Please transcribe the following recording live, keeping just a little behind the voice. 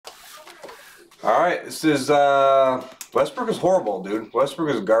All right, this is Westbrook is horrible, dude.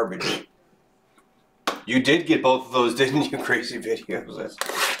 Westbrook is garbage. You did get both of those, didn't you? Crazy videos.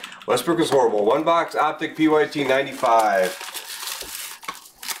 Westbrook is horrible. One box Optic PYT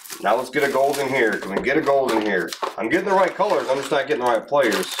 95. Now let's get a gold in here. Can we get a gold in here? I'm getting the right colors. I'm just not getting the right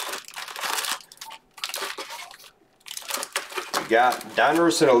players. We got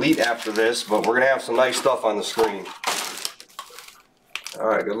Donruss and Elite after this, but we're gonna have some nice stuff on the screen. All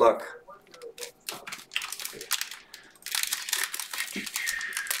right, good luck.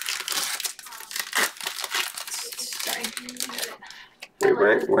 Did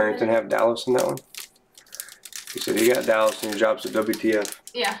Warrington have Dallas in that one? He said he got Dallas and he drops at WTF.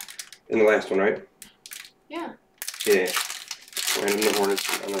 Yeah. In the last one, right? Yeah. Yeah. Random the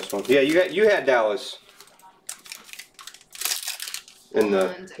Hornets on this one. Yeah, you had Dallas in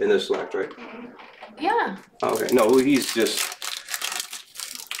the select, right? Yeah. Oh, okay. No, he's just.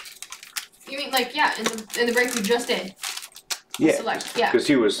 You mean like in the break we just did? Yeah. Select. Yeah. Because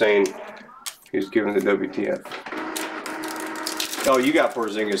he was saying he was giving the WTF. Oh, you got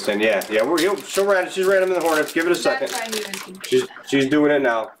Porzingis then, yeah. Yeah, she's random in the Hornets. Give it a second. That's what I knew. She's doing it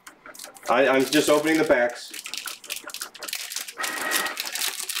now. I'm just opening the packs.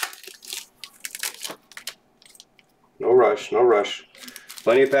 No rush, no rush.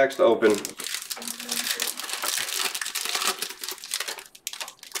 Plenty of packs to open.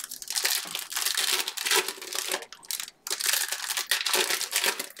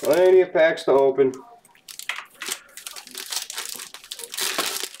 Plenty of packs to open.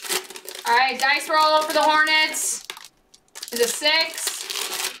 Alright, dice roll for the Hornets. Is it 6?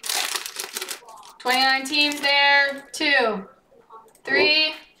 29 teams there. 2,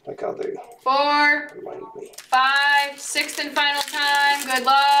 3, Like how they 4, remind me. 5, 6th and final time. Good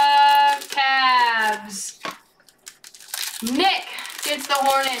luck, Cavs. Nick gets the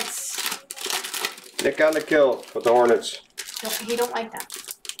Hornets. Nick on the kill with the Hornets. He don't like that.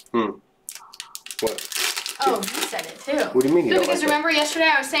 What? Oh, he said it too. What do you mean? No, because remember yesterday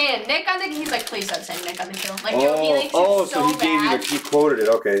I was saying Nick on the. He's like, please stop saying Nick on the kill. Like, he likes it so he gave you he quoted it.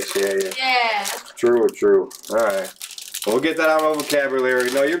 Okay, so yeah. Yeah. True. All right. Well, we'll get that out of my vocabulary.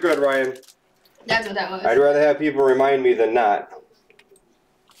 No, you're good, Ryan. That's what that was. I'd rather have people remind me than not.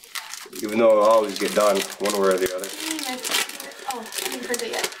 Even though it'll always get done, one way or the other. Oh, I didn't print it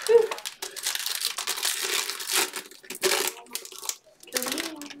yet.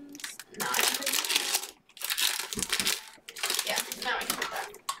 No, I didn't print it. Yeah, now I can print that.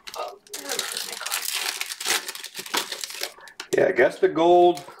 Oh, I remember my card. Yeah, guess the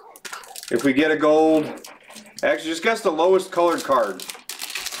gold. If we get a gold. Actually, just guess the lowest colored card.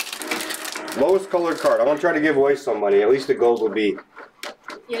 Lowest colored card. I want to try to give away some money. At least the gold will be.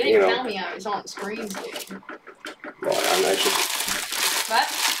 You didn't tell me I was on the screen, dude. Well, I should. What?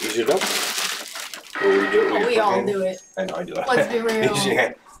 You should know. We all do it. I know I do it. Let's be real.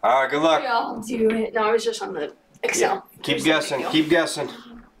 Yeah. All right, good luck. We all do it. No, I was just on the Excel. Yeah. Keep guessing. Keep guessing.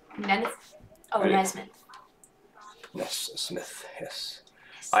 Nesmith. Smith. Yes.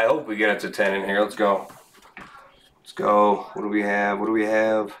 I hope we get it to 10 in here. Let's go. Let's go. What do we have? We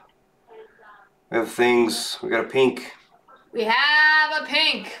have things. We got a pink. We have a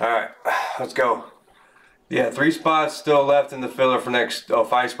pink. All right. Let's go. Yeah, 3 spots still left in the filler for next. Oh,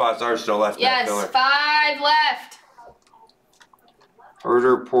 5 spots are still left in the filler. Yes, 5 left.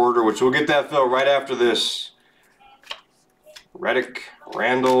 Porter, which we'll get that fill right after this. Reddick,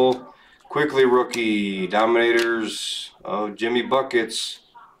 Randall, Quickly rookie, Dominators, Jimmy Buckets,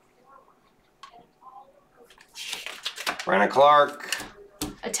 Brandon Clark,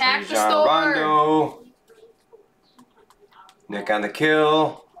 Attack the John store. Rondo, Nick on the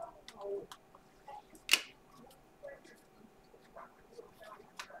kill.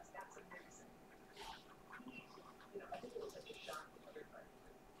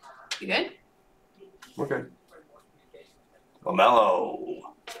 You good? We're good. LaMelo.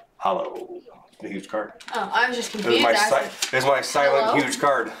 Hollow. The huge card. Oh, I was just confused. There's my silent hello? huge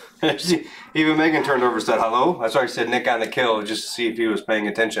card. Even Megan turned over and said hello. That's why I said Nick on the kill, just to see if he was paying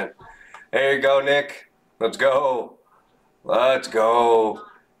attention. There you go, Nick. Let's go. Let's go.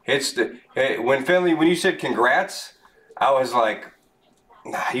 When you said congrats, I was like,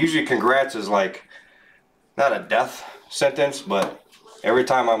 usually congrats is like not a death sentence, but every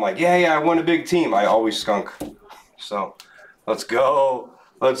time I'm like, yeah, I won a big team, I always skunk. So let's go.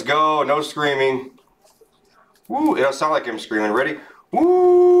 Let's go. No screaming. Woo. It'll sound like I'm screaming. Ready?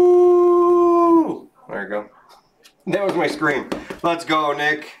 Woo. There you go. That was my scream. Let's go,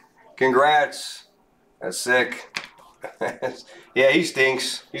 Nick. Congrats. That's sick. Yeah, he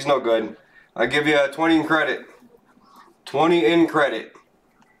stinks. He's no good. I'll give you a 20 in credit. 20 in credit.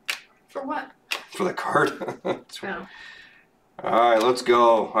 For what? For the card. No. Alright, let's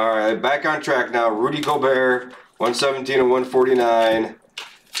go. Alright, back on track now. Rudy Gobert, 117 and 149.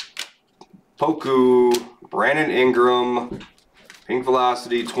 Poku, Brandon Ingram, Pink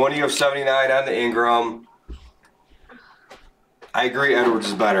Velocity, 20 of 79 on the Ingram. I agree Edwards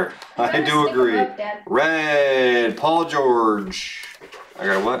is better. I do agree. Red, Paul George. I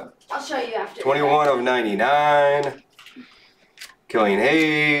got a what? I'll show you after. 21 of 99. Killian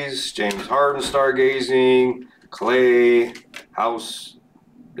Hayes, James Harden Stargazing, Clay, House,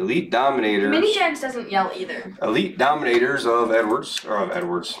 Elite Dominators. Mini Jags doesn't yell either. Elite Dominators of Edwards,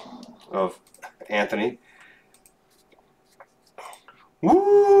 of Anthony.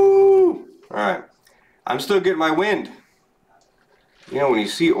 Woo! Alright. I'm still getting my wind. You know, when you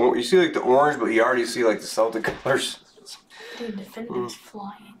see like the orange, but you already see like the Celtic colors. Dude, Definitive's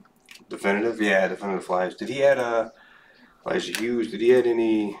flying. Definitive? Yeah, Definitive flies. Did he add Elijah Hughes? Did he add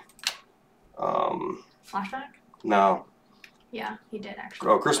any Flashback? No. Yeah, he did actually.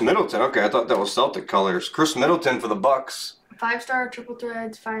 Oh, Chris Middleton. Okay, I thought that was Celtic colors. Chris Middleton for the Bucks. 5-star triple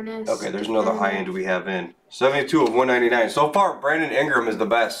threads, finest. Okay, there's another high end we have in. 72 of 199. So far, Brandon Ingram is the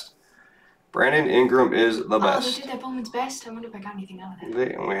best. Brandon Ingram is the best. Oh, they did that Bowman's best. I wonder if I got anything out of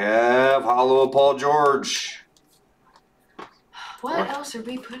that. And we have Hollow Paul George. What else are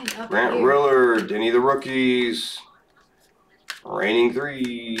we putting up Grant here? Rillard, Denny the Rookies, Raining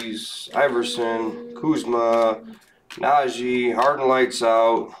Threes, Iverson, Kuzma, Najee, Harden Lights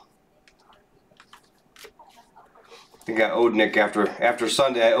Out. I think I owed Nick after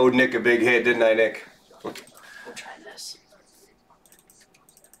Sunday. I owed Nick a big hit, didn't I, Nick? We'll try this.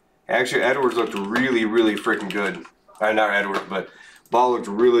 Actually, Edwards looked really, really freaking good. Not Edwards, but Ball looked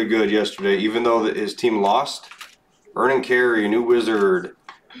really good yesterday, even though his team lost. Vernon Carey, new wizard.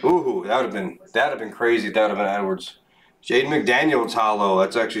 Ooh, that would have been crazy if that would have been Edwards. Jaden McDaniels hollow.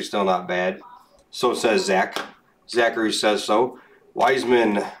 That's actually still not bad. So says Zach. Zachary says so.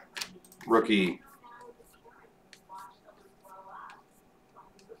 Wiseman, rookie.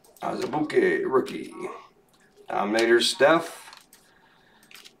 Azubuike, rookie. Dominator Steph.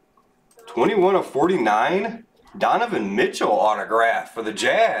 21 of 49. Donovan Mitchell autograph for the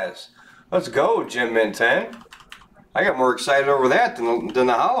Jazz. Let's go, Jim Minten. I got more excited over that than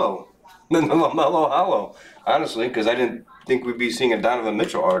the hollow, than the LaMelo hollow, honestly, because I didn't think we'd be seeing a Donovan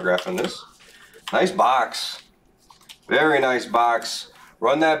Mitchell autograph in this. Nice box. Very nice box.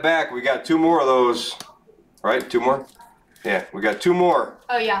 Run that back. We got 2 more of those. Right? 2 more? Yeah, we got 2 more.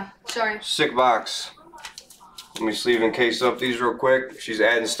 Oh, yeah. Sorry. Sick box. Let me sleeve and case up these real quick. She's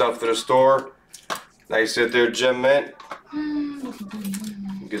adding stuff to the store. Nice hit there, Jim Mint.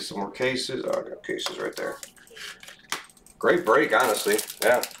 Get some more cases. Oh, I got cases right there. Great break, honestly.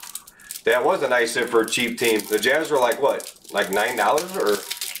 Yeah. That was a nice hit for a cheap team. The Jazz were like, what? Like $9 or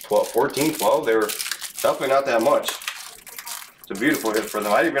 12, 14, 12? They were definitely not that much. It's a beautiful hit for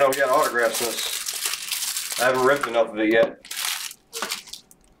them. I didn't even know we got autographs in this. I haven't ripped enough of it yet.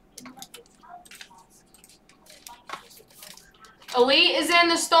 Elite is in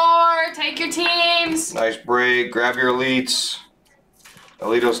the store. Take your teams. Nice break. Grab your elites.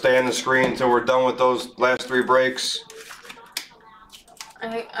 Elite will stay on the screen until we're done with those last 3 breaks.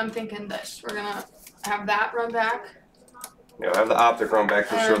 I'm thinking this. We're gonna have that run back. Yeah, have the optic run back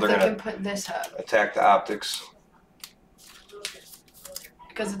for sure. They're gonna put this up attack the optics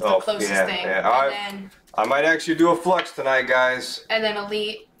because it's the closest thing. Yeah. And then I might actually do a flex tonight, guys. And then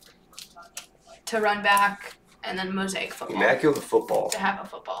Elite to run back, and then Mosaic football. Immaculate football. To have a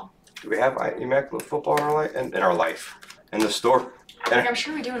football. Do we have immaculate football in our life? In our life, in the store. Like, I'm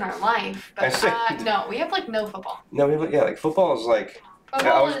sure we do in our life, but no, we have like no football. No, we have, like football is like.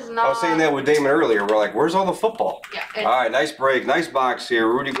 Football I is not. I was saying that with Damon earlier. We're like, where's all the football? Yeah. All right, nice break, nice box here.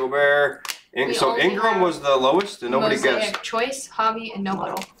 Rudy Gobert. So Ingram was the lowest, and nobody guessed. Choice, hobby, and no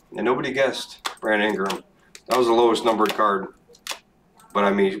huddle. And nobody guessed Brandon Ingram. That was the lowest numbered card. But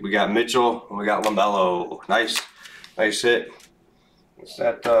I mean, we got Mitchell and we got LaMelo. Nice hit. Is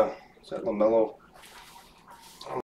that LaMelo?